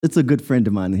It's a good friend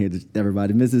of mine here,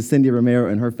 everybody. Mrs. Cindy Romero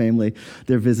and her family,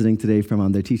 they're visiting today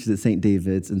from their teachers at St.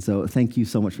 David's. And so thank you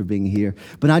so much for being here.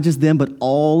 But not just them, but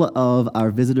all of our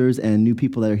visitors and new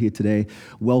people that are here today.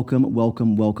 Welcome,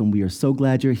 welcome, welcome. We are so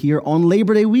glad you're here on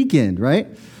Labor Day weekend, right?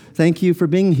 Thank you for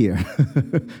being here.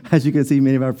 As you can see,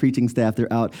 many of our preaching staff,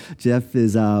 they're out. Jeff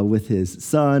is with his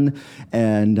son,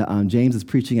 and James is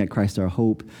preaching at Christ Our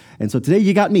Hope. And so today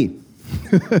you got me.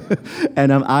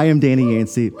 And I am Danny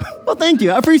Yancey. Well, thank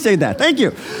you. I appreciate that. Thank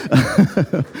you.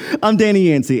 I'm Danny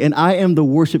Yancey, and I am the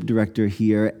worship director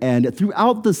here. And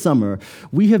throughout the summer,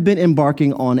 we have been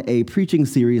embarking on a preaching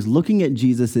series looking at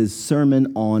Jesus'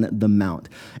 Sermon on the Mount.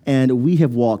 And we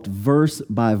have walked verse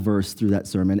by verse through that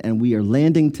sermon, and we are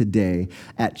landing today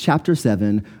at chapter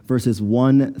 7, verses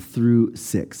 1 through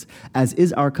 6. As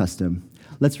is our custom,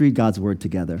 let's read God's word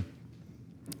together.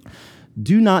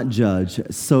 Do not judge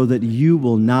so that you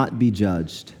will not be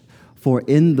judged. For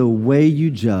in the way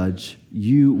you judge,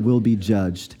 you will be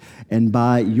judged. And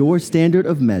by your standard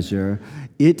of measure,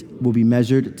 it will be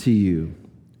measured to you.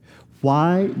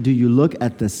 Why do you look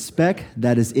at the speck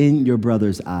that is in your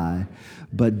brother's eye,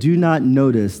 but do not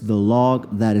notice the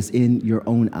log that is in your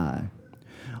own eye?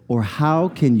 Or how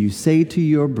can you say to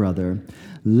your brother,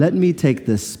 let me take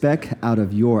the speck out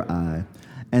of your eye,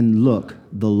 and look,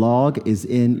 the log is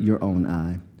in your own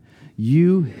eye?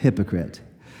 You hypocrite.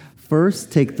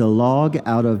 First take the log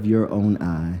out of your own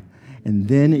eye, and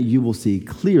then you will see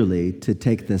clearly to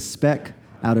take the speck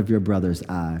out of your brother's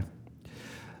eye.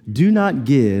 Do not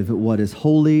give what is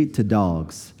holy to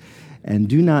dogs, and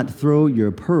do not throw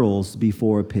your pearls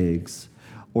before pigs,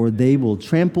 or they will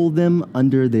trample them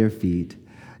under their feet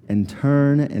and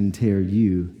turn and tear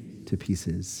you to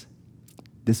pieces.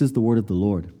 This is the word of the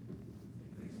Lord.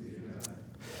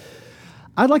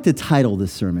 I'd like to title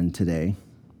this sermon today,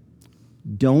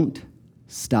 Don't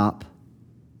Stop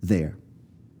There.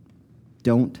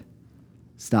 Don't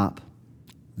stop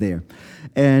there.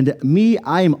 And me,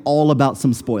 I am all about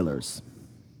some spoilers.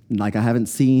 Like I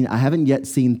haven't yet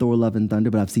seen Thor: Love and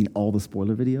Thunder, but I've seen all the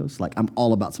spoiler videos. Like I'm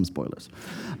all about some spoilers.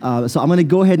 So I'm going to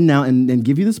go ahead now and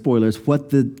give you the spoilers, what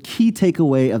the key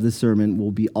takeaway of the sermon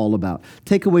will be all about.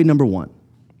 Takeaway number 1,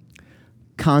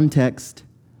 context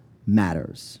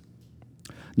matters.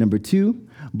 Number 2,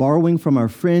 borrowing from our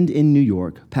friend in New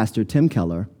York, Pastor Tim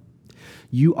Keller,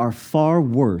 you are far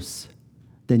worse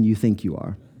than you think you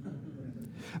are,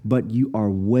 but you are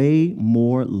way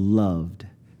more loved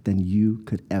than you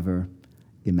could ever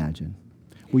imagine.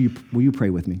 Will you pray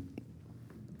with me?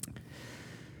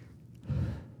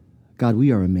 God,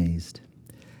 we are amazed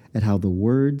at how the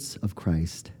words of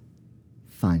Christ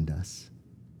find us.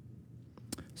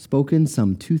 Spoken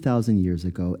some 2,000 years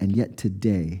ago, and yet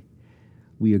today,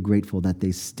 we are grateful that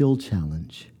they still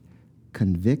challenge,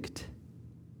 convict,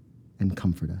 and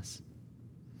comfort us.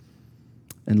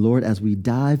 And Lord, as we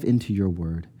dive into your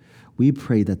word, we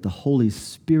pray that the Holy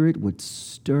Spirit would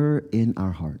stir in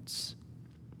our hearts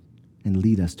and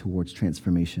lead us towards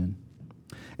transformation,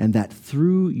 and that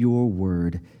through your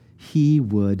word, he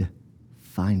would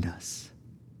find us,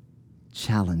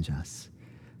 challenge us,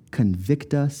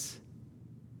 convict us,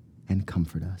 and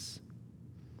comfort us.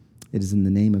 It is in the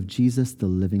name of Jesus, the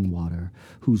living water,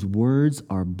 whose words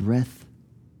are breath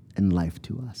and life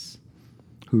to us,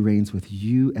 who reigns with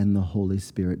you and the Holy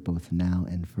Spirit both now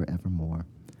and forevermore.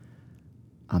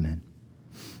 Amen.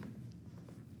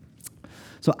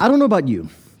 So I don't know about you,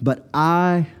 but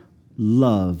I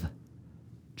love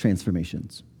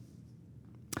transformations.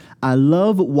 I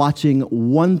love watching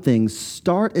one thing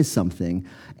start as something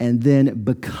and then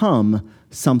become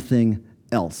something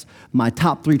else. My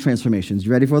top 3 transformations.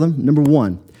 You ready for them? Number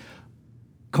 1,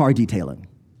 car detailing.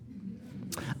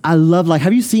 I love,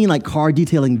 have you seen car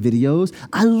detailing videos?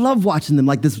 I love watching them,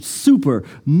 this super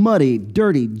muddy,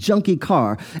 dirty, junky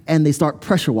car, and they start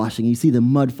pressure washing. You see the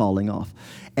mud falling off.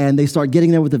 And they start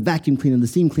getting there with the vacuum cleaner and the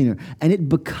steam cleaner, and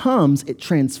it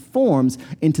transforms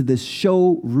into this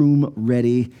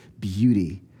showroom-ready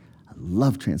beauty. I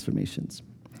love transformations.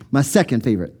 My second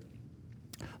favorite,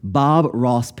 Bob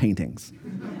Ross paintings.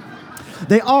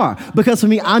 They are, because for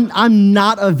me, I'm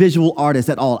not a visual artist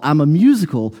at all. I'm a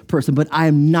musical person, but I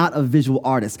am not a visual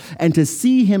artist. And to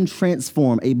see him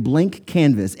transform a blank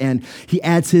canvas, and he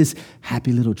adds his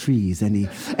happy little trees, and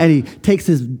he takes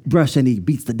his brush and he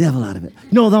beats the devil out of it.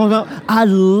 You know what I'm talking about? I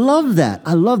love that.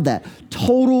 I love that.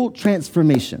 Total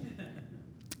transformation.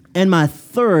 And my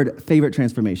third favorite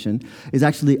transformation is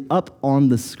actually up on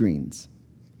the screens.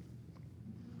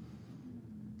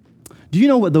 Do you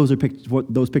know what those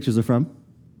pictures are from?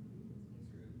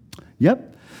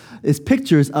 Yep. It's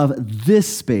pictures of this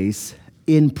space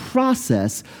in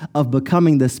process of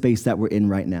becoming the space that we're in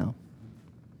right now.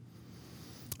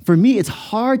 For me, it's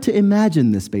hard to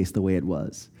imagine this space the way it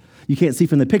was. You can't see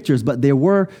from the pictures, but there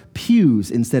were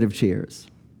pews instead of chairs.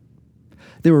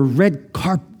 There were red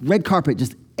carpet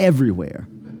just everywhere.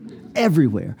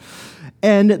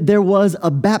 And there was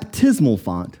a baptismal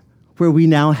font where we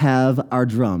now have our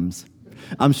drums.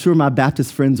 I'm sure my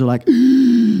Baptist friends are like,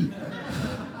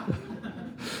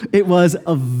 it was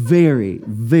a very,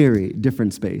 very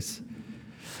different space.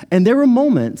 And there were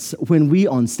moments when we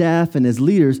on staff and as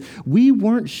leaders, we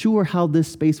weren't sure how this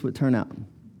space would turn out.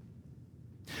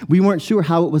 We weren't sure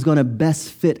how it was going to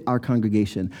best fit our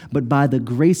congregation. But by the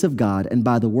grace of God and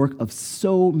by the work of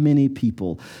so many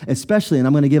people, especially, and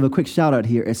I'm going to give a quick shout out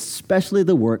here, especially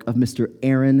the work of Mr.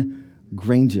 Aaron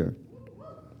Granger.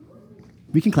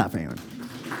 We can clap for Aaron.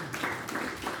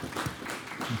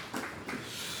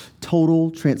 Total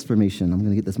transformation. I'm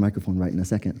going to get this microphone right in a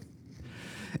second.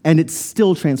 And it's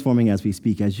still transforming as we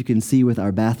speak, as you can see with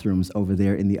our bathrooms over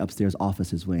there in the upstairs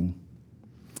offices wing.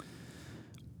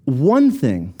 One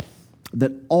thing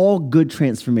that all good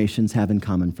transformations have in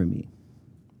common for me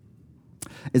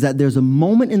is that there's a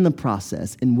moment in the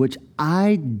process in which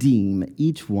I deem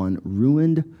each one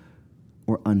ruined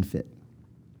or unfit.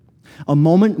 A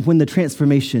moment when the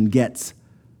transformation gets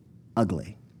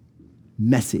ugly,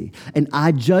 messy, and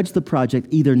I judge the project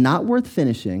either not worth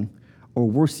finishing or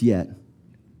worse yet,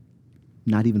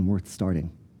 not even worth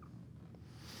starting.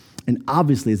 And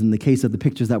obviously, as in the case of the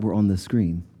pictures that were on the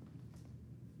screen,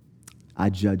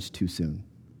 I judged too soon.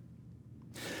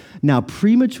 Now,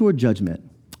 premature judgment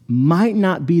might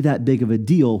not be that big of a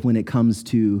deal when it comes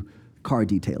to car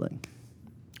detailing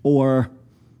or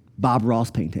Bob Ross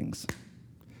paintings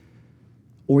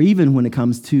or even when it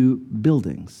comes to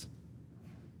buildings.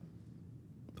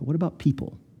 But what about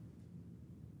people?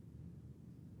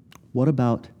 What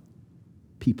about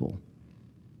people?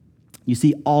 You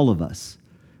see, all of us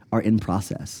are in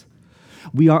process.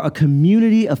 We are a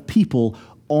community of people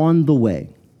on the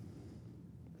way.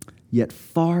 Yet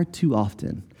far too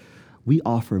often, we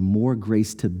offer more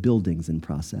grace to buildings in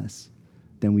process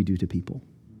than we do to people.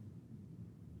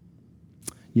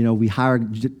 You know, we hire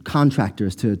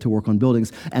contractors to work on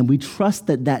buildings, and we trust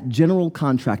that that general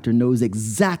contractor knows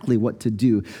exactly what to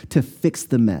do to fix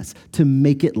the mess, to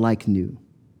make it like new.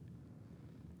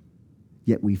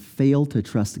 Yet we fail to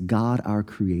trust God, our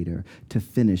Creator, to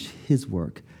finish His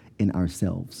work in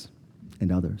ourselves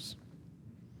and others.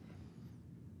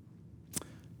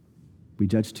 We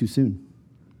judge too soon.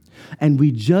 And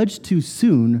we judge too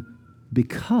soon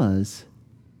because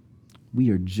we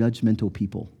are judgmental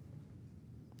people.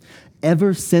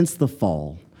 Ever since the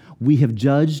fall, we have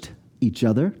judged each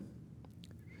other.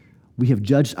 We have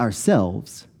judged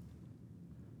ourselves.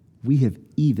 We have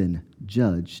even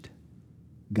judged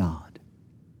God.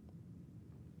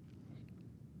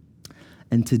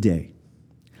 And today,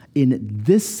 in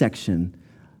this section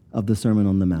of the Sermon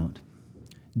on the Mount,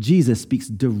 Jesus speaks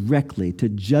directly to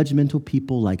judgmental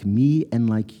people like me and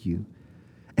like you.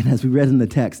 And as we read in the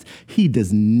text, he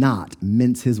does not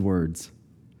mince his words.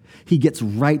 He gets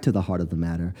right to the heart of the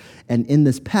matter. And in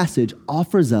this passage,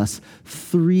 offers us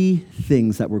three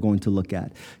things that we're going to look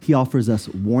at. He offers us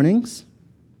warnings,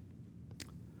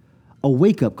 a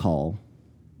wake-up call,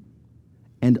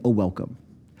 and a welcome.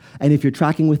 And if you're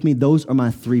tracking with me, those are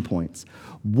my 3 points.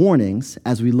 Warnings,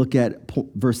 as we look at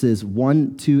verses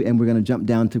 1, 2, and we're going to jump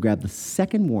down to grab the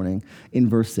second warning in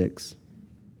verse 6.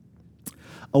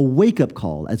 A wake-up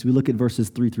call, as we look at verses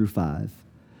 3 through 5.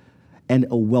 And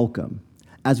a welcome,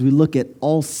 as we look at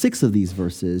all 6 of these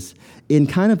verses in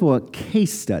kind of a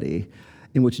case study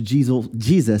in which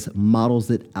Jesus models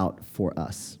it out for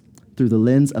us through the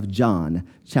lens of John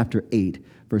chapter 8,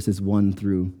 verses 1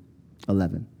 through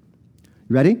 11.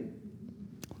 You ready?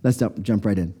 Let's jump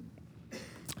right in.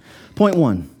 Point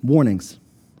 1, warnings.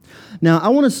 Now, I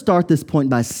want to start this point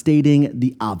by stating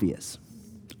the obvious.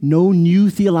 No new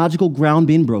theological ground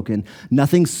being broken,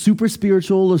 nothing super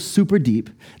spiritual or super deep.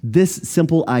 This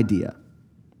simple idea.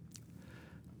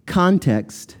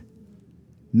 Context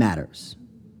matters.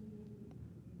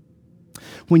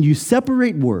 When you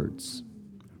separate words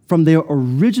from their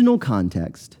original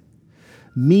context,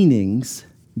 meanings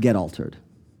get altered.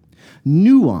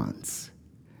 Nuance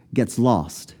gets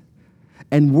lost.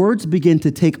 And words begin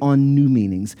to take on new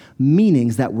meanings,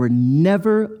 meanings that were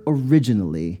never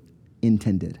originally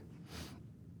intended.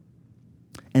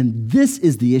 And this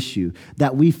is the issue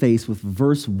that we face with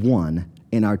verse 1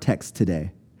 in our text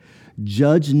today.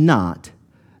 Judge not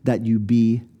that you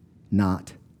be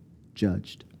not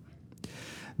judged.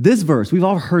 This verse, we've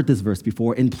all heard this verse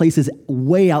before in places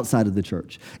way outside of the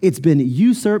church. It's been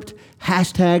usurped,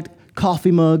 hashtagged,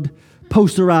 coffee mugged,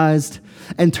 posterized,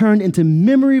 and turned into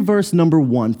memory verse number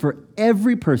 1 for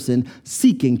every person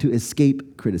seeking to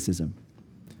escape criticism.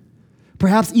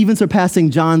 Perhaps even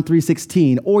surpassing John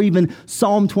 3:16 or even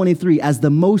Psalm 23 as the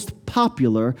most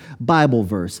popular Bible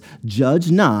verse.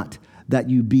 Judge not that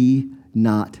you be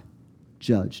not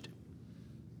judged.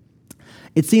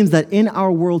 It seems that in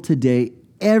our world today,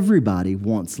 everybody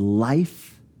wants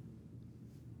life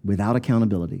without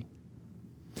accountability.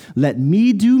 Let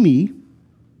me do me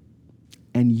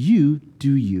and you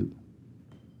do you.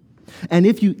 And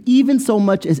if you even so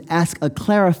much as ask a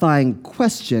clarifying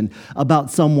question about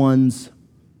someone's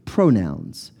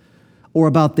pronouns or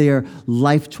about their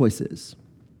life choices,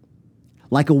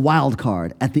 like a wild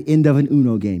card at the end of an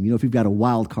Uno game. If you've got a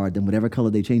wild card, then whatever color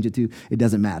they change it to, it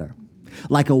doesn't matter.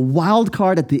 Like a wild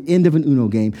card at the end of an Uno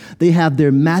game, they have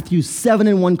their Matthew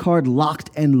 7-in-1 card locked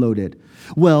and loaded.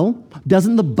 Well,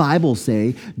 doesn't the Bible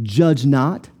say, judge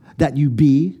not that you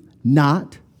be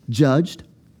not judged?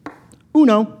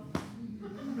 Uno.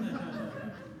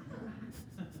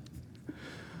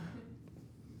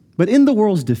 But in the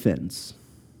world's defense,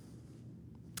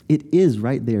 it is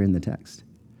right there in the text.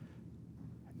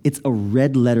 It's a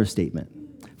red letter statement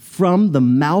from the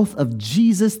mouth of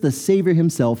Jesus, the Savior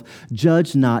himself,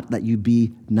 judge not that you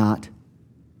be not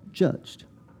judged.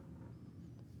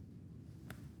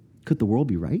 Could the world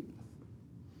be right?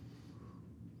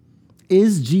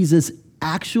 Is Jesus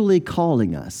actually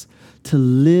calling us to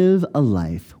live a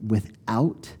life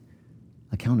without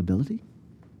accountability?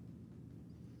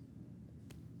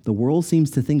 The world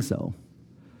seems to think so,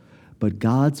 but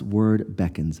God's word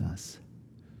beckons us.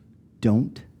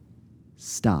 Don't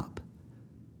stop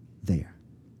there.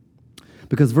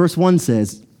 Because verse 1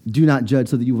 says, do not judge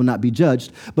so that you will not be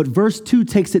judged. But verse 2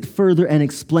 takes it further and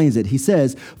explains it. He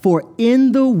says, for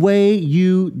in the way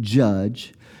you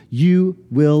judge, you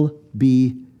will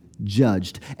be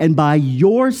judged. And by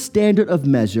your standard of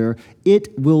measure,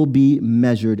 it will be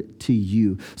measured to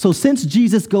you. So since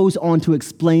Jesus goes on to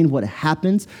explain what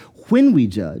happens when we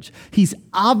judge, he's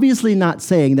obviously not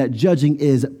saying that judging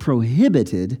is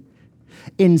prohibited.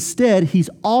 Instead, he's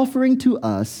offering to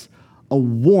us a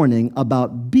warning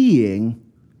about being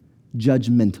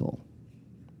judgmental.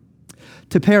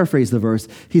 To paraphrase the verse,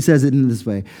 he says it in this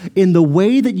way: in the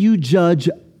way that you judge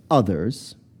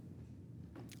others,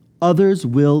 others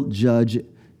will judge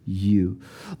you.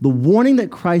 The warning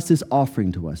that Christ is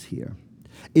offering to us here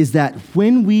is that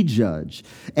when we judge,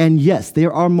 and yes,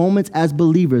 there are moments as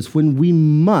believers when we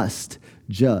must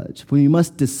judge, when we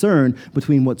must discern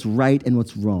between what's right and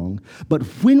what's wrong, but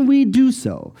when we do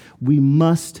so, we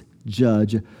must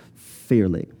judge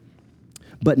fairly.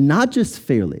 But not just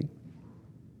fairly,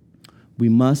 we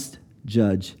must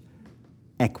judge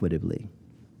equitably.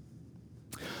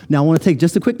 Now, I want to take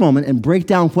just a quick moment and break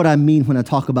down what I mean when I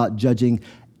talk about judging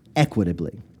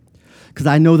equitably. Because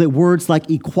I know that words like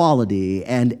equality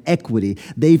and equity,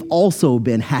 they've also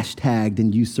been hashtagged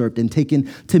and usurped and taken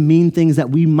to mean things that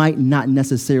we might not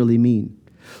necessarily mean.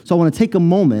 So I want to take a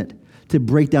moment to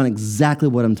break down exactly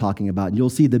what I'm talking about. And you'll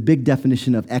see the big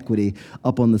definition of equity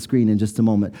up on the screen in just a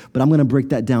moment. But I'm going to break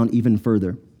that down even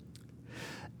further.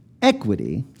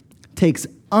 Equity takes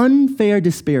unfair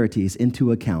disparities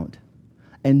into account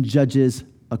and judges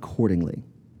accordingly.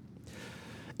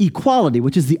 Equality,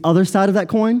 which is the other side of that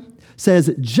coin,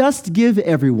 says just give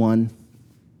everyone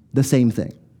the same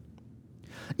thing.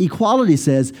 Equality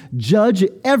says judge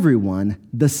everyone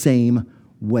the same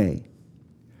way.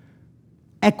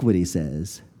 Equity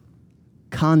says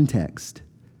context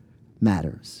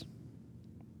matters.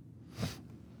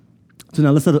 So now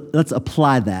let's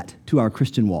apply that to our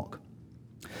Christian walk.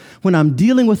 When I'm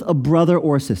dealing with a brother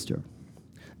or a sister,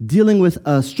 struggling with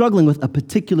a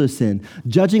particular sin,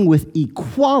 judging with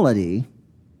equality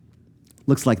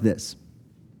looks like this.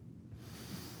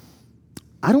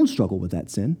 I don't struggle with that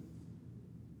sin.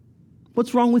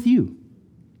 What's wrong with you?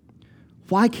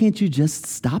 Why can't you just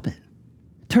stop it?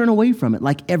 Turn away from it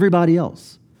like everybody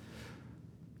else.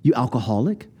 You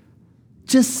alcoholic,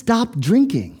 just stop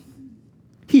drinking.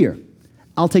 Here,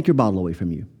 I'll take your bottle away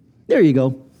from you. There you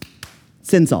go.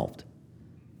 Sin solved.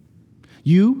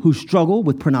 You who struggle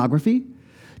with pornography,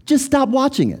 just stop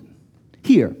watching it.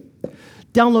 Here,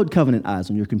 download Covenant Eyes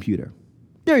on your computer.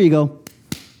 There you go.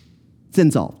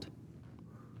 Sin solved.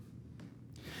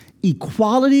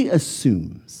 Equality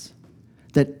assumes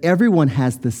that everyone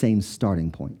has the same starting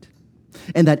point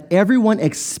and that everyone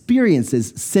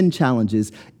experiences sin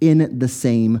challenges in the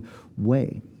same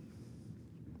way.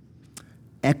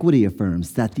 Equity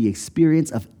affirms that the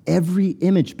experience of every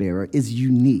image bearer is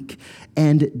unique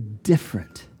and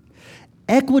different.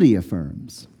 Equity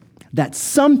affirms that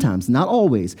sometimes, not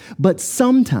always, but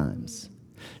sometimes,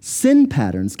 Sin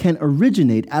patterns can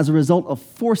originate as a result of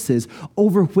forces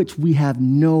over which we have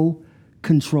no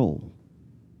control.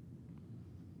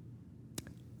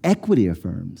 Equity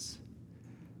affirms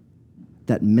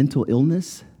that mental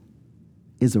illness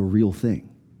is a real thing.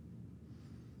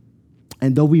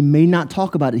 And though we may not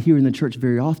talk about it here in the church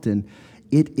very often,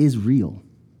 it is real.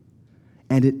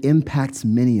 And it impacts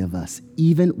many of us,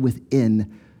 even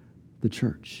within the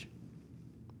church.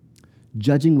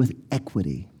 Judging with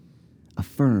equity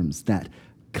affirms that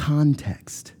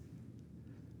context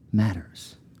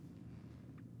matters.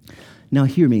 Now,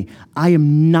 hear me. I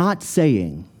am not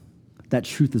saying that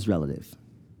truth is relative.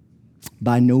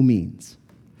 By no means.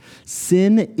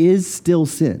 Sin is still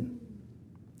sin.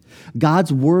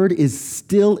 God's word is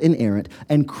still inerrant,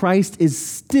 and Christ is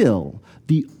still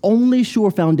the only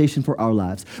sure foundation for our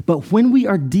lives. But when we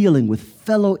are dealing with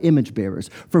fellow image bearers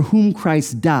for whom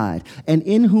Christ died, and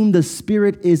in whom the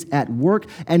Spirit is at work,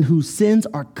 and whose sins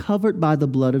are covered by the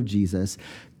blood of Jesus,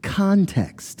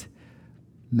 context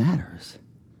matters.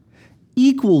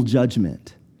 Equal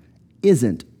judgment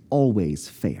isn't always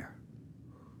fair.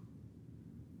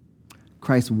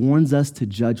 Christ warns us to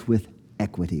judge with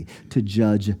equity, to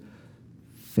judge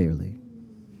fairly.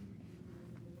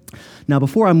 Now,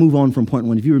 before I move on from point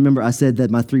one, if you remember, I said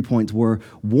that my 3 points were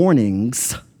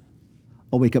warnings,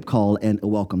 a wake-up call, and a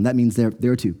welcome. That means there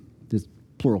are two. There's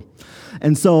plural.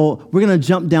 And so we're going to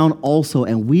jump down also,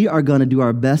 and we are going to do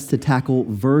our best to tackle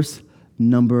verse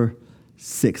number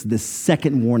 6, the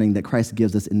second warning that Christ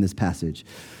gives us in this passage.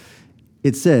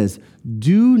 It says,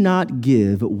 "Do not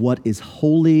give what is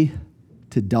holy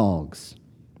to dogs.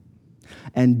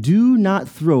 And do not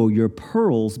throw your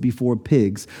pearls before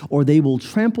pigs, or they will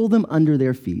trample them under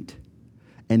their feet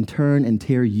and turn and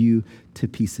tear you to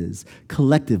pieces."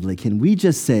 Collectively, can we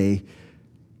just say,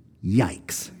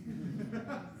 yikes?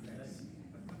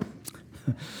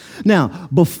 Now,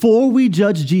 before we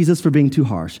judge Jesus for being too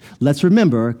harsh, let's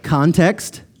remember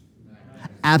context.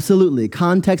 Absolutely.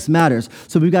 Context matters.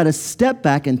 So we've got to step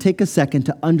back and take a second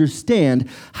to understand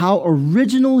how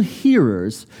original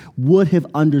hearers would have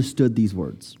understood these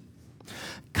words.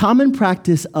 Common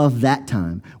practice of that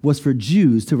time was for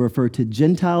Jews to refer to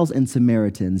Gentiles and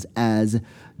Samaritans as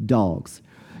dogs.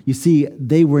 You see,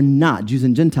 Jews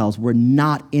and Gentiles were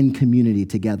not in community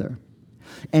together.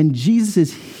 And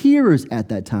Jesus' hearers at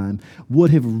that time would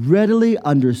have readily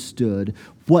understood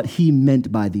what he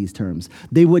meant by these terms.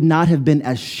 They would not have been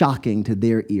as shocking to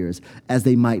their ears as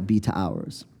they might be to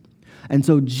ours. And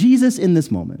so Jesus, in this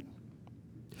moment,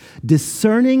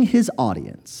 discerning his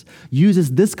audience,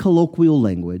 uses this colloquial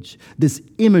language, this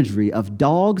imagery of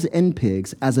dogs and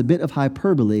pigs as a bit of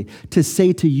hyperbole to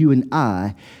say to you and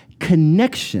I,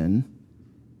 connection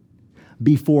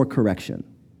before correction.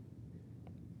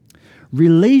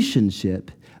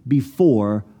 Relationship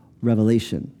before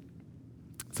revelation.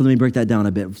 So let me break that down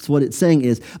a bit. So what it's saying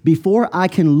is, before I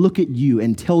can look at you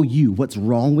and tell you what's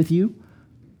wrong with you,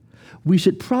 we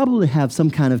should probably have some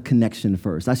kind of connection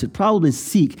first. I should probably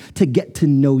seek to get to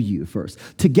know you first,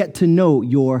 to get to know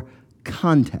your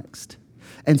context.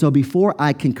 And so before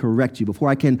I can correct you, before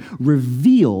I can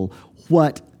reveal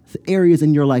what areas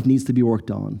in your life needs to be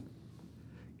worked on,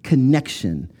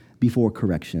 connection before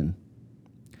correction.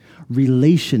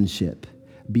 Relationship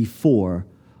before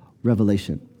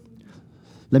revelation.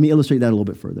 Let me illustrate that a little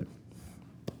bit further.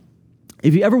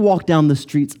 If you ever walk down the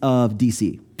streets of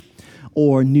DC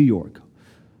or New York,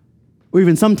 or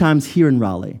even sometimes here in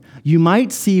Raleigh, you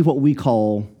might see what we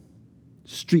call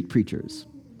street preachers.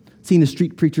 Seen a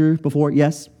street preacher before?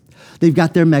 Yes? They've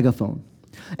got their megaphone,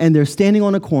 and they're standing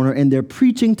on a corner, and they're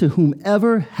preaching to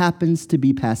whomever happens to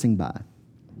be passing by.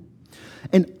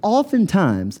 And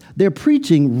oftentimes, they're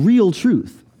preaching real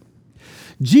truth.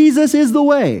 Jesus is the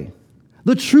way,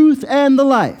 the truth, and the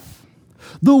life.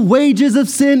 The wages of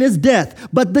sin is death,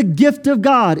 but the gift of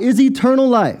God is eternal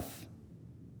life.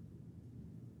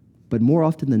 But more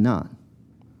often than not,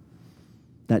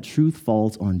 that truth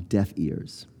falls on deaf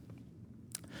ears.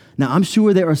 Now, I'm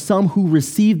sure there are some who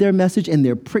receive their message and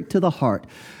they're pricked to the heart,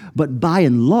 but by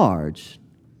and large,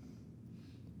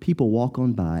 people walk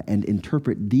on by and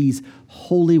interpret these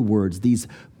holy words, these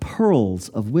pearls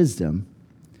of wisdom,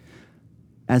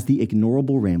 as the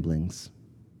ignorable ramblings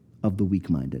of the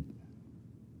weak-minded.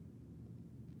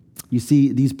 You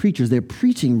see, these preachers, they're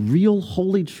preaching real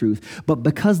holy truth, but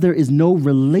because there is no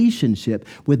relationship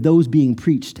with those being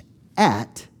preached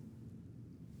at,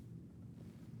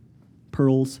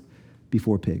 pearls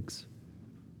before pigs.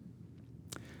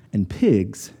 And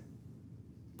pigs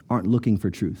aren't looking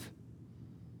for truth.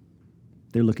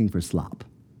 They're looking for slop.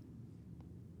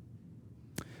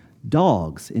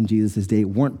 Dogs in Jesus' day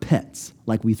weren't pets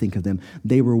like we think of them.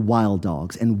 They were wild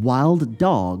dogs. And wild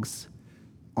dogs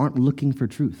aren't looking for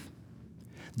truth.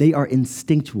 They are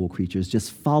instinctual creatures,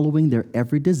 just following their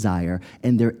every desire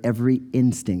and their every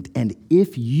instinct. And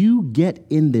if you get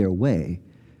in their way,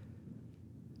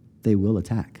 they will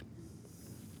attack.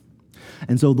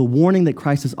 And so the warning that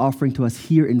Christ is offering to us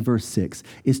here in verse 6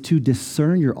 is to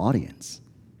discern your audience.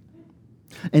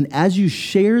 And as you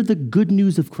share the good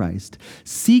news of Christ,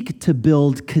 seek to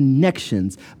build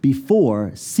connections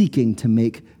before seeking to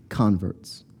make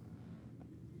converts.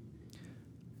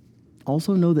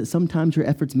 Also know that sometimes your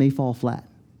efforts may fall flat.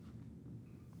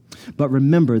 But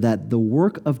remember that the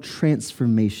work of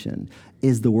transformation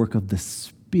is the work of the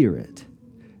Spirit,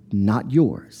 not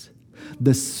yours.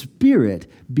 The Spirit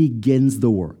begins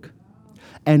the work,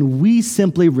 and we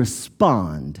simply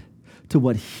respond to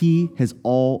what He has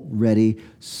already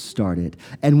started.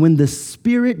 And when the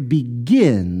Spirit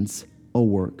begins a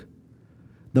work,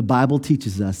 the Bible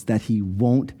teaches us that He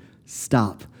won't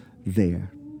stop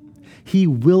there. He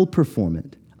will perform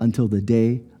it until the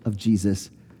day of Jesus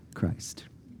Christ.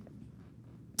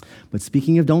 But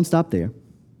speaking of don't stop there,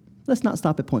 let's not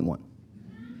stop at point 1.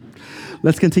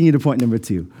 Let's continue to point number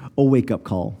 2, a wake-up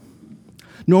call.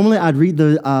 Normally, I'd read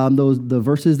the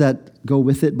verses that go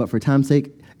with it, but for time's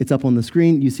sake, it's up on the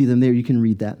screen. You see them there. You can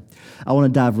read that. I want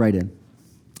to dive right in.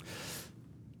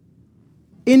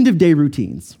 End-of-day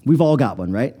routines. We've all got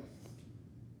one, right?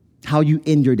 How you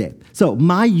end your day. So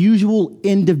my usual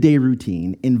end-of-day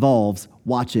routine involves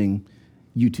watching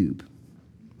YouTube.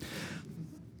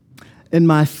 And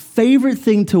my favorite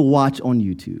thing to watch on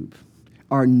YouTube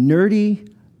are nerdy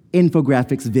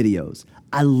infographics videos.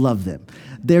 I love them.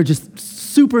 They're just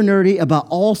super nerdy about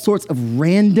all sorts of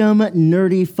random,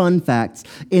 nerdy fun facts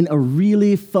in a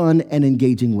really fun and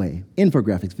engaging way.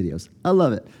 Infographics videos. I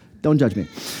love it. Don't judge me.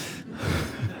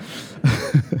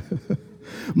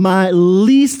 My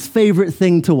least favorite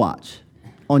thing to watch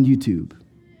on YouTube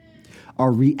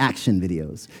are reaction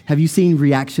videos. Have you seen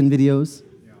reaction videos?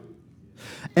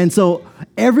 And so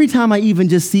every time I even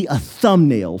just see a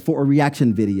thumbnail for a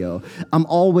reaction video, I'm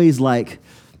always like,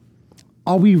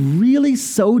 are we really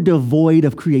so devoid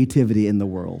of creativity in the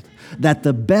world that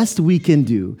the best we can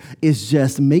do is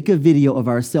just make a video of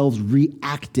ourselves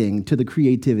reacting to the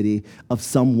creativity of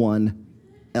someone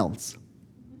else?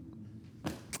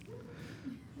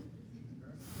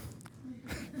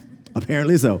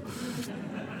 Apparently so.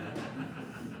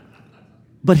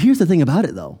 But here's the thing about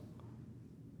it, though.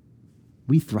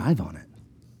 We thrive on it.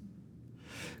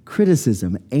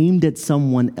 Criticism aimed at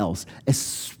someone else,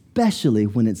 especially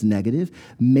when it's negative,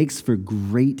 makes for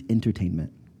great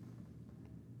entertainment.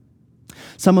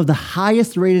 Some of the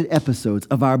highest rated episodes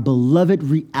of our beloved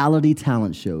reality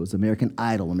talent shows, American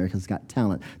Idol, America's Got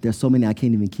Talent, there's so many I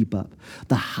can't even keep up.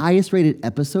 The highest rated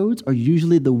episodes are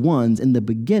usually the ones in the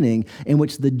beginning in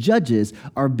which the judges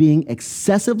are being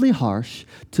excessively harsh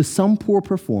to some poor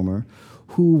performer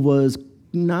who was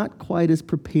not quite as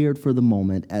prepared for the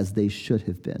moment as they should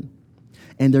have been.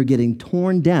 And they're getting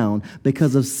torn down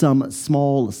because of some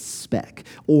small speck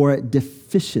or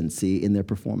deficiency in their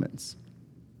performance.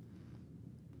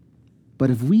 But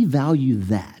if we value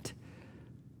that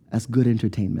as good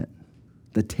entertainment,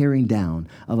 the tearing down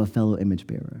of a fellow image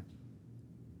bearer,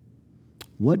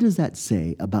 what does that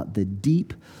say about the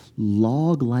deep,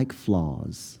 log-like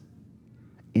flaws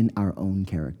in our own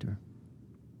character?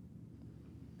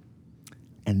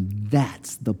 And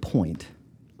that's the point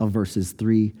of verses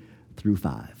 3 through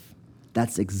 5.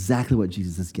 That's exactly what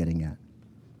Jesus is getting at.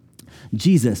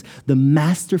 Jesus, the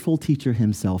masterful teacher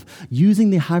himself, using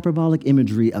the hyperbolic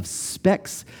imagery of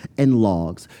specks and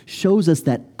logs, shows us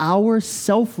that our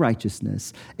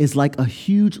self-righteousness is like a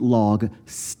huge log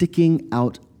sticking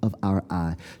out of our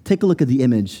eye. Take a look at the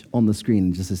image on the screen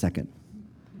in just a second.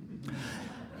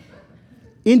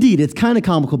 Indeed, it's kind of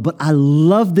comical, but I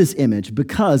love this image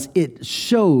because it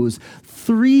shows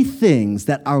 3 things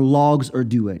that our logs are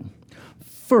doing.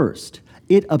 First,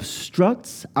 it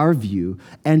obstructs our view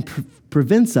and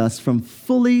prevents us from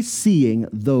fully seeing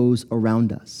those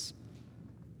around us.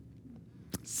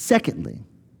 Secondly,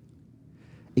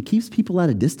 it keeps people at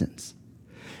a distance,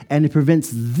 and it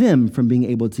prevents them from being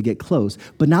able to get close.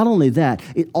 But not only that,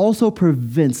 it also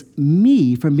prevents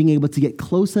me from being able to get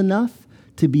close enough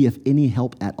to be of any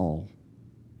help at all.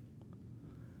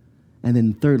 And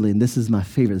then thirdly, and this is my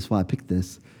favorite, that's why I picked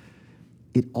this,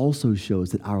 it also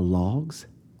shows that our logs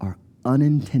are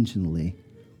unintentionally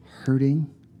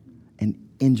hurting and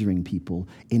injuring people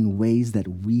in ways that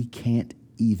we can't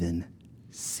even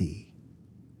see.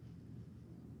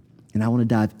 And I want to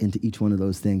dive into each one of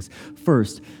those things.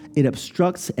 First, it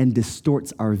obstructs and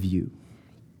distorts our view.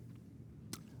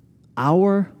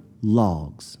 our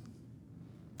logs,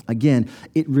 again,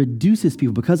 it reduces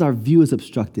people because our view is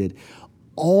obstructed.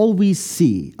 All we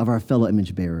see of our fellow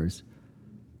image bearers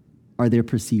are their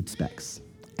perceived specks.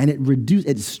 And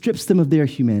it strips them of their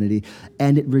humanity,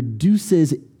 and it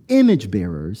reduces image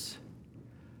bearers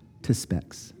to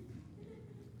specks.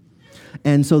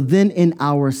 And so then in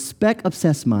our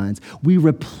speck-obsessed minds, we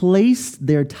replace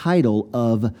their title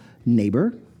of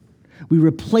neighbor, we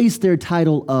replace their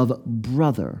title of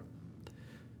brother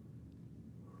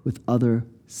with other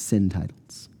sin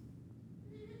titles,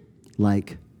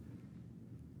 like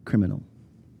criminal,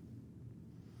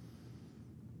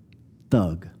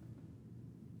 thug,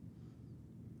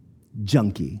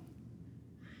 junkie,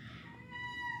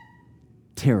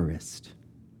 terrorist,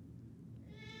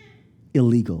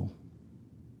 illegal,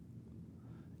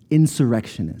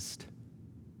 insurrectionist,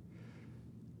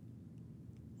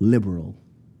 liberal,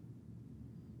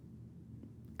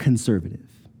 conservative.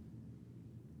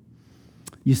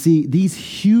 You see, these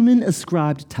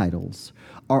human-ascribed titles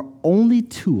are only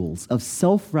tools of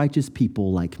self-righteous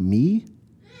people like me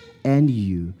and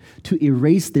you to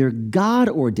erase their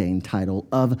God-ordained title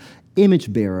of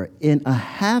image bearer in a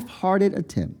half-hearted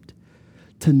attempt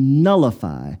to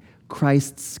nullify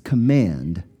Christ's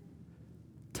command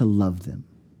to love them.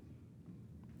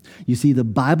 You see, the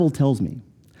Bible tells me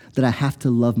that I have to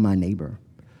love my neighbor,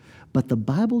 but the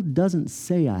Bible doesn't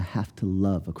say I have to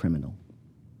love a criminal.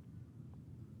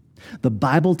 The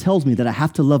Bible tells me that I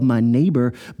have to love my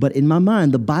neighbor, but in my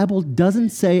mind, the Bible doesn't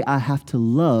say I have to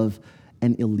love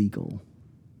an illegal,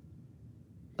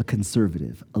 a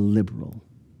conservative, a liberal.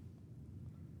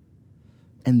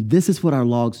 And this is what our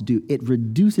logs do. It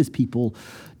reduces people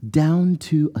down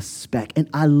to a speck. And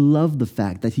I love the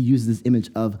fact that he uses this image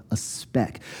of a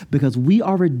speck, because we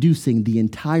are reducing the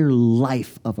entire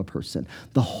life of a person,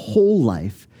 the whole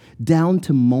life, down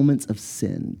to moments of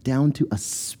sin, down to a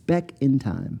speck in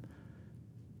time.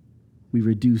 We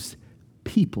reduce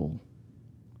people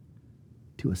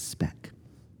to a speck.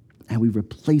 And we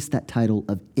replace that title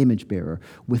of image bearer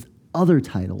with other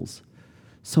titles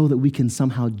so that we can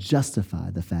somehow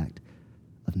justify the fact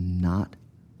of not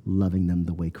loving them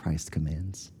the way Christ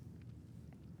commands.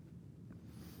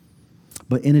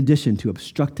 But in addition to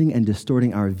obstructing and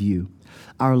distorting our view,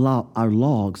 our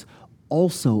logs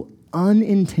also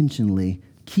unintentionally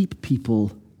keep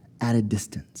people at a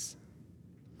distance.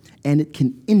 And it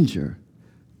can injure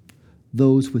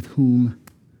those with whom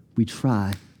we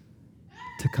try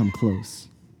to come close.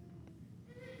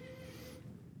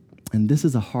 And this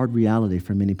is a hard reality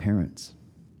for many parents,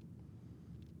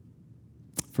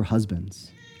 for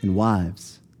husbands and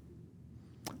wives,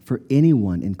 for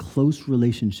anyone in close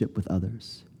relationship with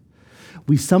others.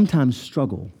 We sometimes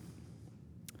struggle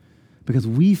because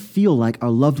we feel like our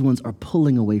loved ones are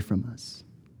pulling away from us.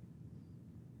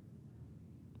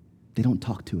 They don't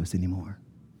talk to us anymore.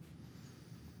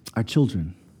 Our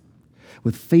children,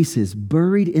 with faces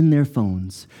buried in their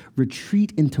phones,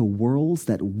 retreat into worlds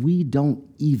that we don't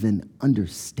even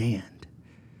understand.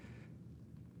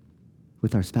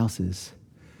 With our spouses,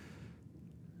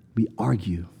 we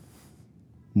argue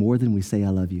more than we say, I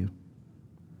love you.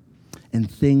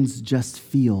 And things just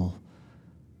feel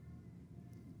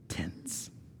tense.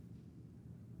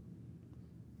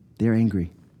 They're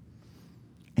angry,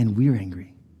 and we're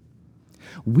angry.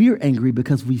 We're angry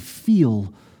because we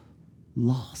feel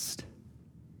lost.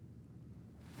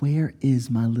 Where is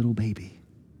my little baby?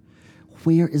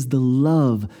 Where is the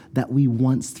love that we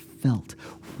once felt?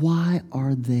 Why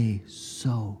are they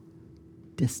so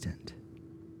distant?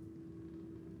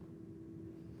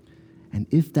 And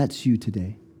if that's you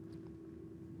today,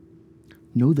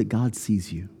 know that God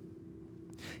sees you.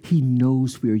 He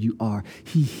knows where you are.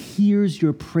 He hears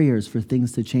your prayers for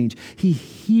things to change. He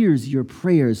hears your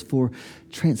prayers for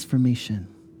transformation.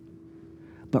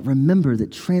 But remember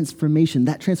that transformation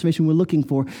we're looking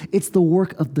for, it's the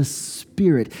work of the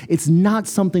Spirit. It's not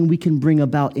something we can bring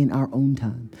about in our own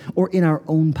time or in our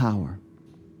own power.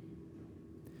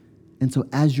 And so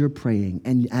as you're praying,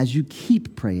 and as you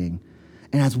keep praying,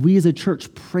 and as we as a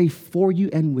church pray for you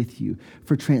and with you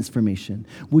for transformation,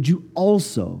 would you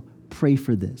also pray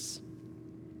for this?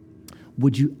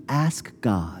 Would you ask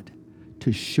God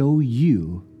to show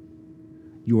you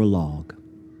your log?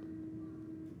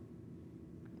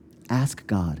 Ask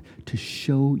God to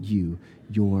show you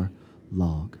your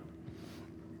log.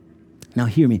 Now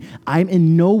hear me. I'm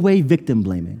in no way victim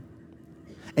blaming.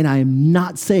 And I am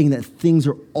not saying that things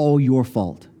are all your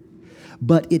fault.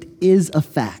 But it is a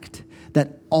fact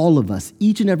that all of us,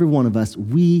 each and every one of us,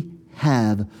 we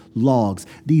have logs,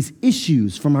 these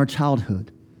issues from our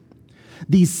childhood.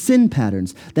 These sin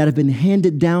patterns that have been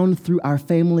handed down through our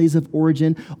families of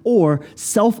origin or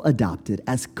self-adopted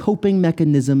as coping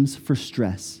mechanisms for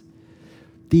stress.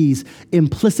 These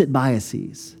implicit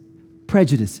biases,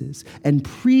 prejudices, and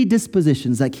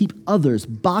predispositions that keep others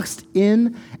boxed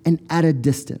in and at a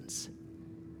distance.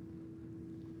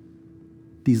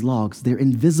 These logs, they're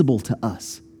invisible to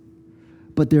us,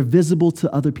 but they're visible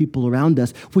to other people around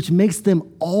us, which makes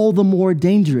them all the more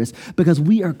dangerous because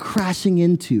we are crashing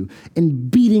into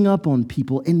and beating up on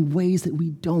people in ways that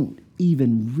we don't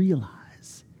even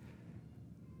realize.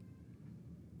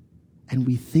 And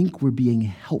we think we're being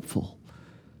helpful,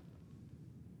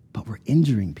 but we're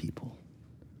injuring people,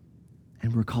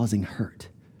 and we're causing hurt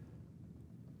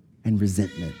and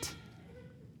resentment.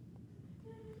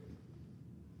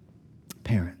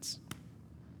 Parents,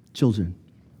 children,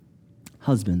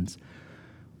 husbands,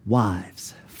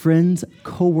 wives, friends,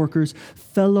 co-workers,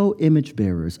 fellow image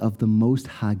bearers of the Most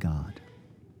High God.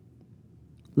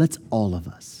 Let's all of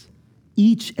us,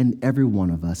 each and every one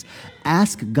of us,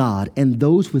 ask God and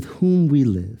those with whom we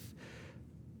live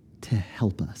to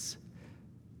help us.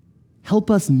 Help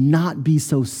us not be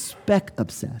so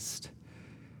speck-obsessed,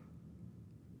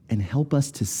 and help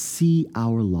us to see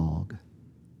our log.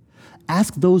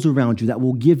 Ask those around you that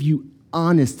will give you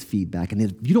honest feedback. And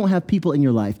if you don't have people in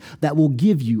your life that will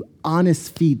give you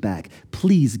honest feedback,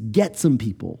 please get some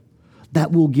people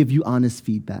that will give you honest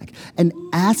feedback. And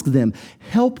ask them,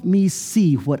 help me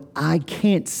see what I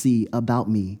can't see about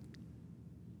me.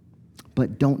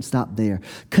 But don't stop there.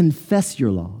 Confess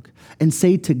your log and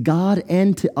say to God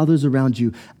and to others around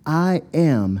you, I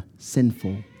am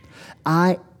sinful.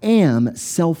 I am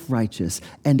self-righteous,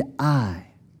 and I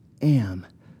am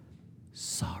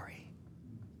sorry.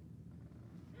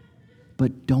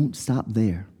 But don't stop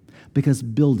there, because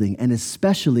building and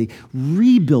especially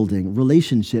rebuilding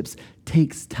relationships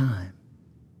takes time.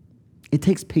 It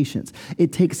takes patience.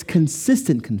 It takes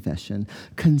consistent confession,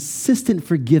 consistent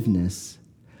forgiveness,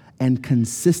 and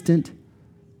consistent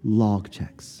log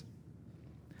checks.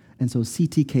 And so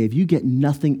CTK, if you get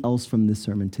nothing else from this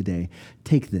sermon today,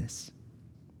 take this.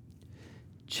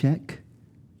 Check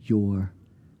your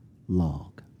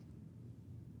log.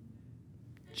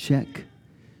 Check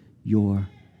your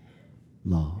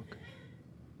log.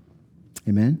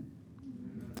 Amen?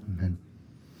 Amen.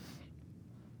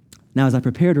 Now, as I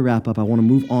prepare to wrap up, I want to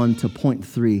move on to point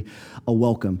 3, a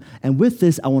welcome. And with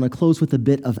this, I want to close with a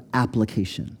bit of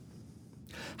application.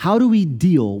 How do we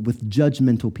deal with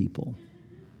judgmental people?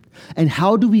 And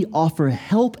how do we offer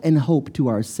help and hope to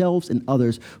ourselves and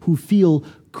others who feel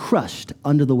crushed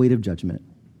under the weight of judgment?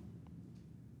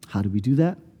 How do we do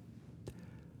that?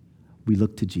 We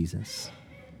look to Jesus.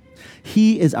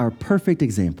 He is our perfect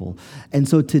example. And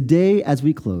so today, as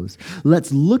we close,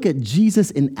 let's look at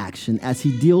Jesus in action as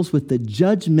he deals with the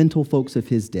judgmental folks of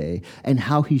his day and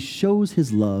how he shows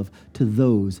his love to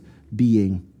those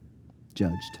being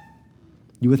judged.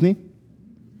 You with me?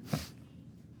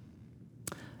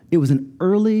 It was an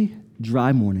early,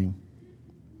 dry morning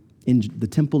in the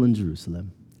temple in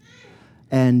Jerusalem,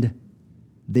 and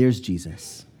there's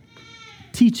Jesus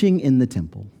teaching in the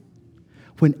temple,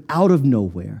 when out of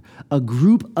nowhere, a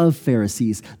group of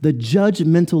Pharisees, the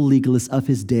judgmental legalists of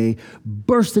his day,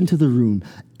 burst into the room,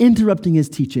 interrupting his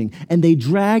teaching, and they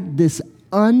dragged this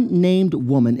unnamed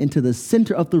woman into the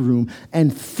center of the room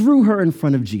and threw her in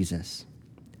front of Jesus.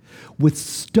 With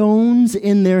stones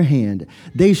in their hand,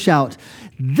 they shout,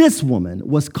 "This woman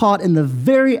was caught in the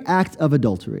very act of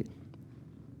adultery.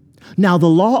 Now, the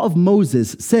law of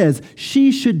Moses says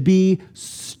she should be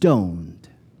stoned.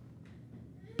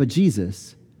 But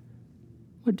Jesus,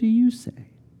 what do you say?"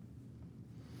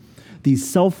 These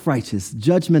self-righteous,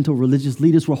 judgmental religious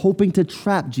leaders were hoping to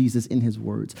trap Jesus in his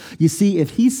words. You see,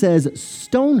 if he says,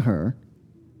 "Stone her,"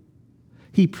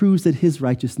 he proves that his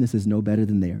righteousness is no better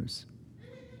than theirs.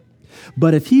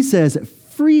 But if he says,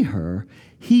 "Free her,"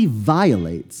 he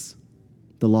violates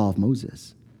the law of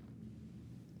Moses.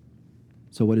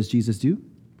 So what does Jesus do?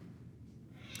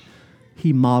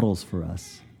 He models for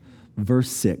us verse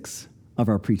 6 of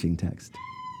our preaching text.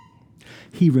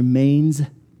 He remains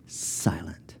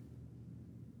silent.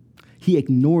 He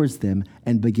ignores them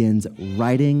and begins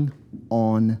writing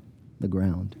on the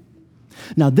ground.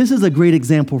 Now, this is a great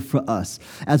example for us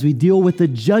as we deal with the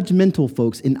judgmental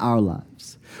folks in our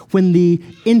lives. When the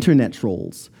internet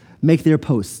trolls make their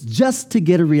posts just to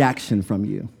get a reaction from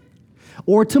you.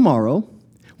 Or tomorrow,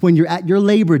 when you're at your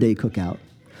Labor Day cookout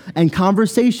and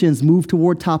conversations move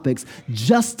toward topics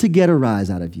just to get a rise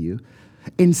out of you,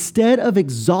 instead of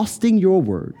exhausting your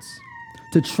words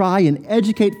to try and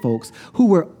educate folks who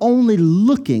were only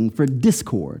looking for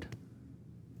discord,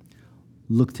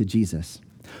 look to Jesus.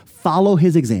 Follow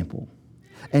his example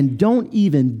and don't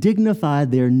even dignify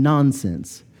their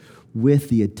nonsense with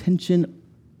the attention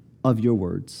of your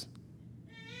words.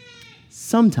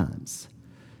 Sometimes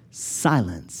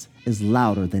silence is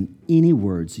louder than any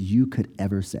words you could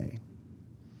ever say.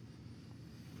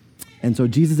 And so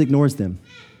Jesus ignores them.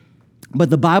 But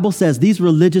the Bible says these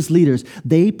religious leaders,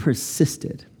 they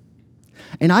persisted.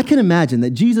 And I can imagine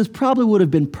that Jesus probably would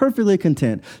have been perfectly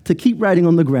content to keep writing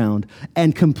on the ground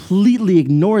and completely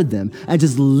ignored them and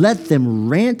just let them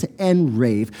rant and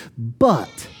rave.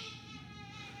 But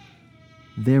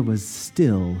there was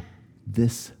still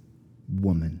this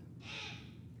woman.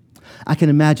 I can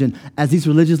imagine as these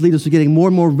religious leaders were getting more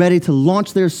and more ready to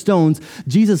launch their stones,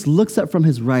 Jesus looks up from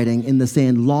his writing in the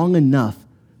sand long enough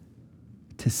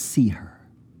to see her.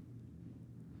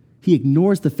 He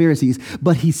ignores the Pharisees,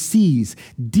 but he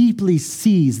deeply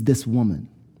sees this woman.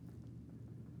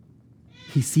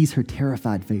 He sees her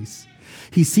terrified face.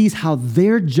 He sees how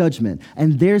their judgment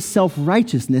and their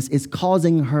self-righteousness is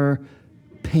causing her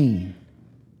pain.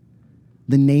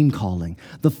 The name-calling,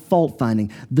 the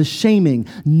fault-finding, the shaming,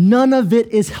 none of it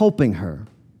is helping her.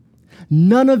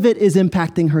 None of it is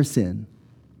impacting her sin.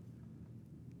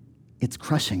 It's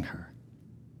crushing her.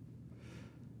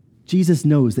 Jesus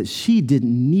knows that she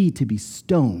didn't need to be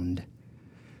stoned.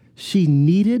 She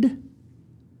needed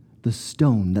the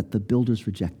stone that the builders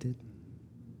rejected.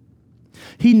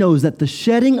 He knows that the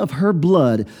shedding of her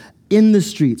blood in the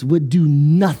streets would do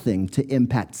nothing to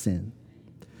impact sin.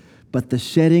 But the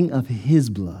shedding of his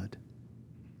blood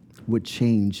would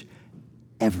change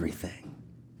everything.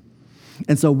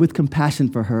 And so with compassion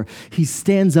for her, he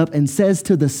stands up and says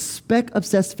to the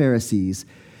speck-obsessed Pharisees,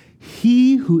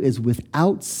 "He who is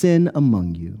without sin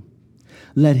among you,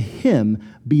 let him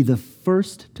be the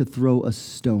first to throw a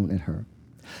stone at her."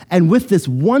 And with this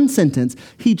one sentence,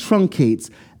 he truncates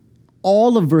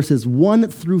all of verses 1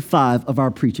 through 5 of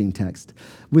our preaching text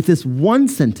with this one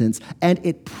sentence, and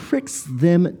it pricks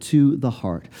them to the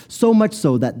heart, so much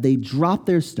so that they drop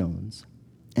their stones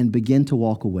and begin to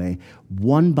walk away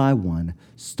one by one,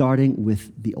 starting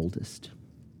with the oldest.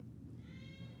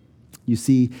 You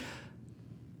see,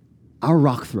 our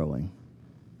rock throwing,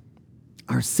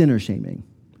 our sinner shaming,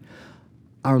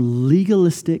 our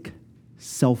legalistic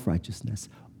self-righteousness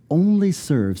only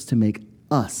serves to make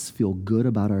us feel good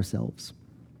about ourselves.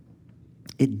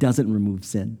 It doesn't remove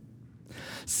sin.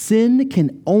 Sin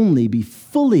can only be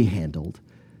fully handled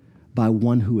by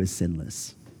one who is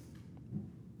sinless.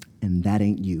 And that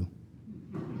ain't you.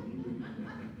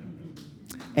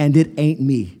 And it ain't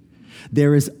me.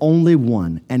 There is only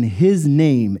one, and his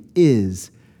name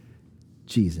is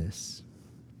Jesus.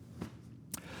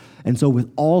 And so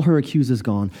with all her accusers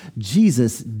gone,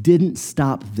 Jesus didn't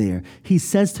stop there. He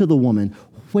says to the woman,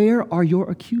 "Where are your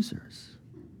accusers?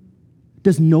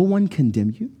 Does no one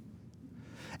condemn you?"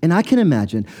 And I can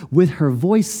imagine, with her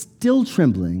voice still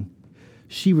trembling,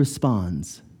 she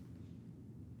responds,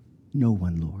 "No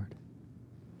one, Lord."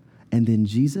 And then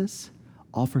Jesus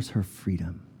offers her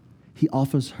freedom. He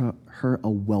offers her a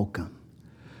welcome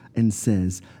and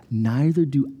says, "Neither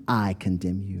do I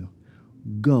condemn you.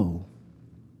 Go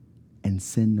and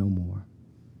sin no more."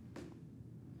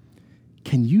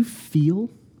 Can you feel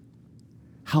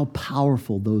how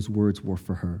powerful those words were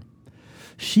for her?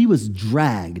 She was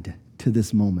dragged to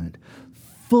this moment,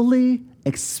 fully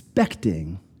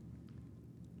expecting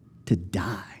to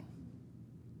die,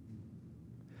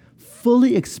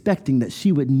 fully expecting that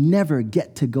she would never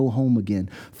get to go home again,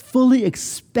 fully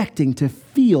expecting to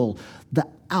feel the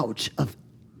ouch of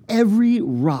every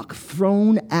rock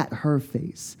thrown at her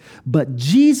face. But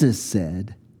Jesus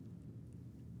said,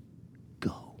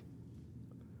 "Go."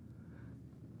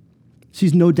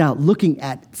 She's no doubt looking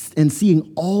at and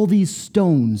seeing all these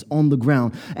stones on the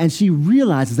ground. And she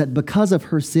realizes that because of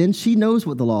her sin, she knows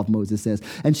what the law of Moses says.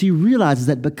 And she realizes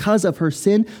that because of her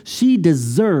sin, she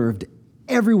deserved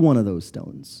every one of those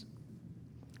stones.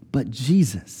 But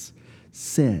Jesus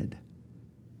said,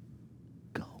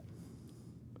 "Go."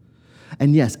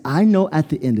 And yes, I know at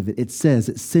the end of it, it says,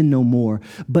 "Sin no more."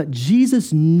 But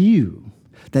Jesus knew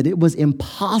that it was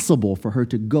impossible for her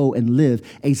to go and live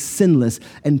a sinless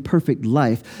and perfect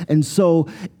life. And so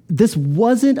this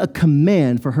wasn't a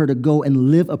command for her to go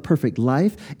and live a perfect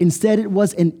life. Instead, it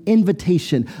was an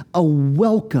invitation, a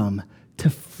welcome to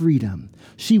freedom.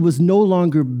 She was no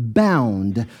longer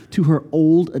bound to her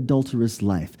old adulterous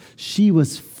life. She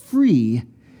was free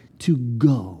to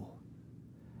go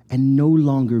and no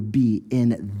longer be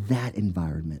in that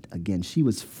environment again. She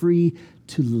was free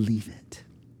to leave it.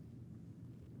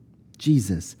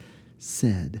 Jesus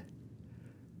said,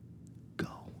 "Go."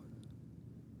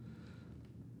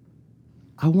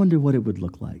 I wonder what it would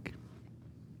look like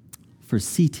for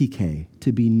CTK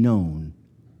to be known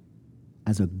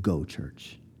as a go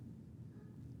church.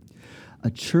 A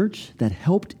church that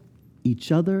helped each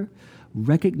other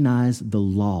recognize the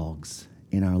logs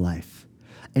in our life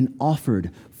and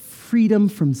offered freedom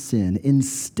from sin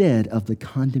instead of the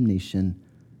condemnation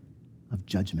of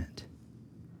judgment.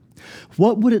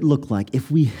 What would it look like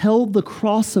if we held the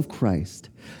cross of Christ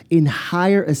in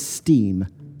higher esteem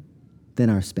than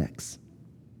our specks?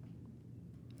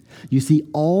 You see,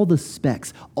 all the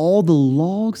specks, all the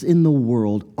logs in the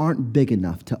world aren't big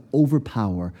enough to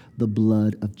overpower the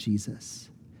blood of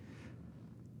Jesus.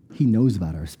 He knows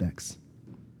about our specks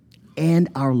and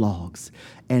our logs,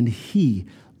 and he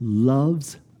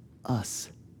loves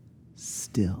us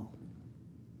still.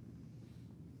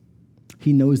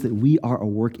 He knows that we are a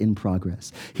work in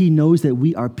progress. He knows that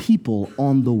we are people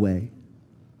on the way.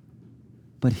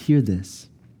 But hear this.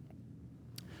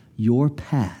 Your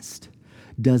past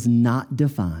does not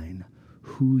define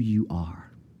who you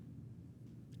are.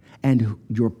 And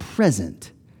your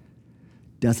present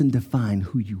doesn't define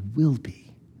who you will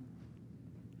be.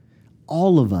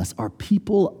 All of us are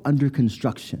people under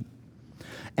construction.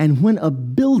 And when a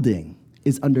building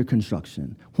is under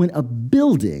construction,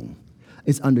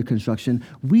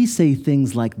 we say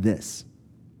things like this: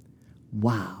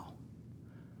 wow,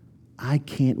 I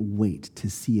can't wait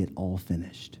to see it all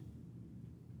finished.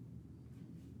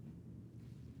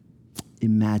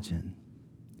 Imagine,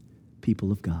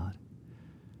 people of God,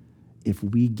 if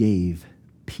we gave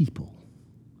people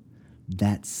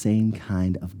that same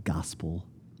kind of gospel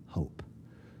hope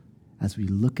as we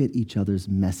look at each other's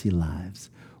messy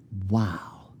lives.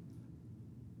 Wow,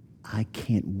 I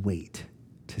can't wait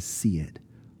to see it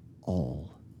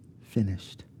all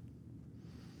finished.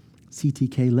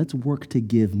 CTK, let's work to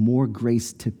give more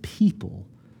grace to people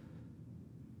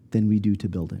than we do to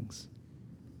buildings.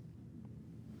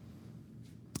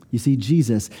 You see,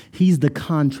 Jesus, he's the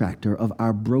contractor of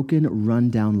our broken,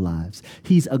 run-down lives.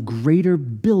 He's a greater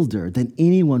builder than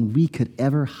anyone we could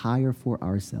ever hire for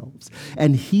ourselves.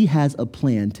 And he has a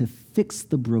plan to fix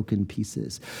the broken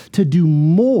pieces, to do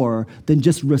more than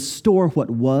just restore what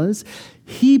was.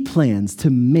 He plans to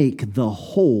make the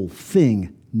whole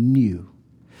thing new.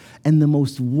 And the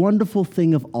most wonderful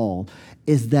thing of all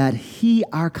is that he,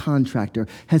 our contractor,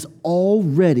 has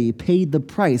already paid the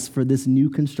price for this new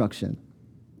construction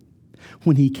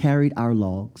when he carried our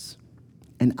logs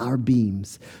and our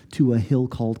beams to a hill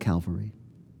called Calvary.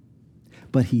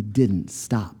 But he didn't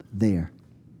stop there.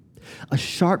 A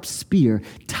sharp spear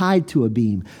tied to a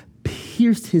beam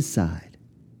pierced his side,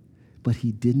 but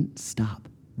he didn't stop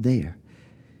there.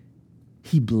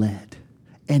 He bled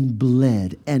and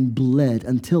bled and bled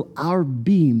until our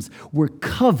beams were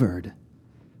covered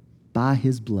by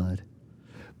his blood.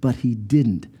 But he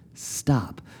didn't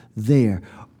stop there.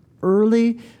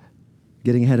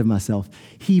 Getting ahead of myself,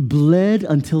 he bled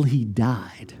until he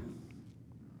died.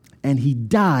 And he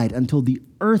died until the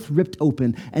earth ripped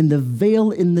open and the veil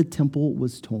in the temple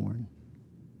was torn.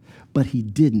 But he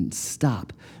didn't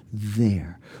stop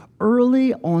there.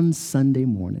 Early on Sunday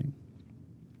morning,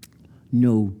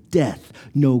 no death,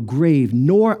 no grave,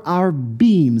 nor our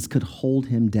beams could hold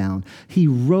him down. He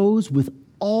rose with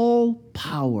all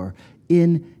power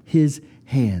in his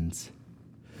hands.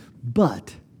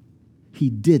 But he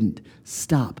didn't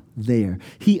stop there.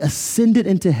 He ascended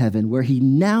into heaven, where he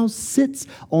now sits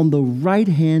on the right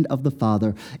hand of the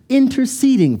Father,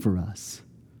 interceding for us.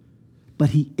 But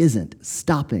he isn't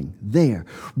stopping there.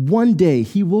 One day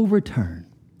he will return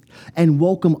and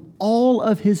welcome all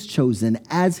of his chosen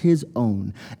as his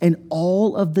own, and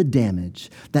all of the damage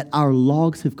that our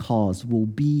logs have caused will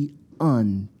be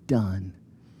undone.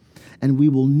 And we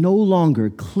will no longer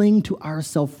cling to our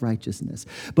self-righteousness,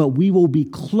 but we will be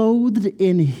clothed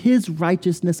in his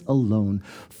righteousness alone,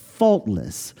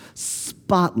 faultless,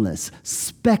 spotless,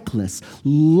 speckless,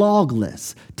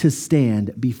 logless, to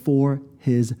stand before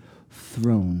his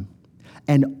throne.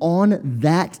 And on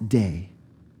that day,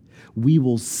 we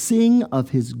will sing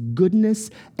of his goodness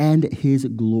and his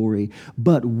glory,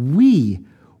 but we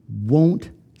won't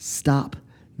stop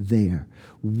there.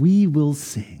 We will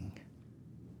sing.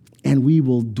 And we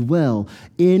will dwell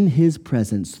in his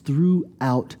presence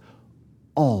throughout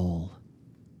all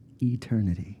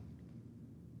eternity.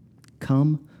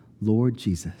 Come, Lord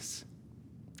Jesus,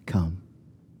 come.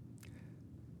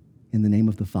 In the name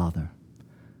of the Father,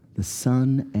 the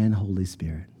Son, and Holy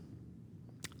Spirit.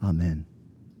 Amen.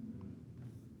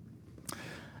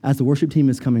 As the worship team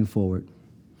is coming forward,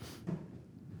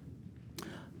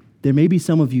 there may be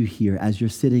some of you here as you're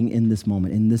sitting in this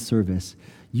moment, in this service,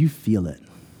 you feel it.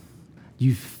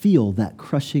 You feel that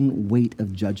crushing weight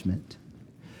of judgment.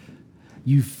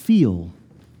 You feel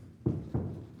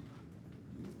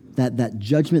That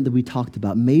judgment that we talked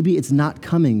about, maybe it's not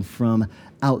coming from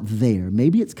out there.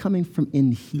 Maybe it's coming from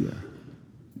in here.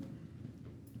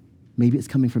 Maybe it's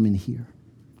coming from in here.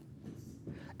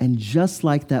 And just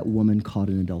like that woman caught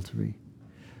in adultery,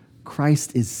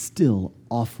 Christ is still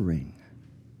offering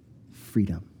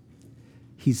freedom.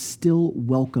 He still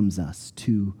welcomes us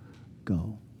to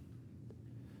go.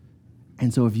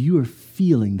 And so if you are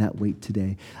feeling that weight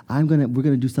today, we're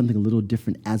gonna do something a little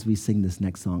different as we sing this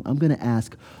next song. I'm gonna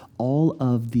ask all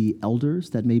of the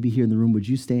elders that may be here in the room, would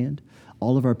you stand?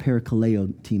 All of our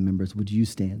Parakaleo team members, would you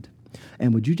stand?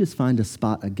 And would you just find a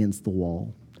spot against the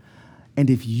wall? And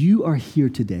if you are here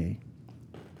today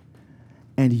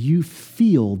and you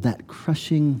feel that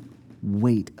crushing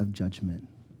weight of judgment,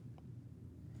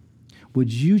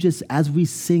 would you just, as we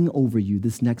sing over you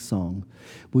this next song,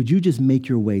 would you just make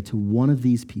your way to one of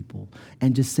these people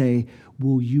and just say,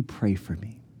 will you pray for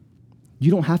me?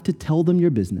 You don't have to tell them your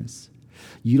business.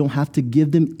 You don't have to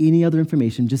give them any other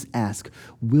information. Just ask,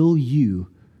 will you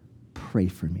pray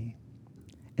for me?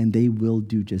 And they will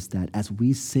do just that as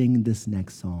we sing this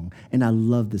next song. And I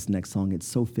love this next song. It's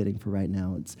so fitting for right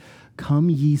now. It's Come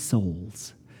Ye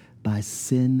Souls, by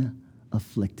sin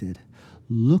afflicted.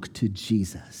 Look to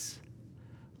Jesus.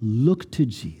 Look to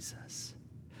Jesus.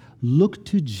 Look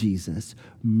to Jesus.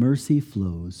 Mercy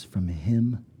flows from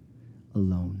him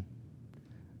alone.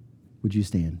 Would you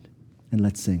stand and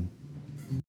let's sing?